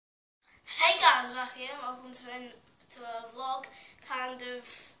guys, Zach here, welcome to a vlog, kind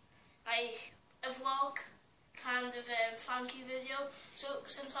of like a vlog, kind of thank you video. So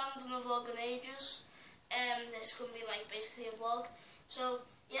since I haven't done a vlog in ages, this is going to be like basically a vlog. So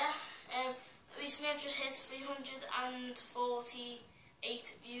yeah, recently I've just hit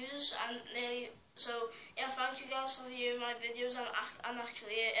 348 views and nearly, so yeah, thank you guys for viewing my videos. I'm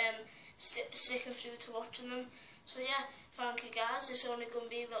actually sticking through to watching them. So yeah, thank you guys. This is only going to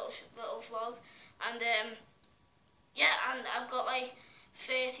be a little vlog, and yeah, and I've got like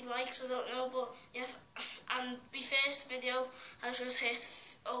 30 likes, I don't know, but yeah, and my first video has just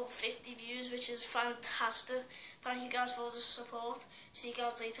hit over 50 views, which is fantastic. Thank you guys for the support. See you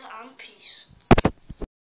guys later, and peace.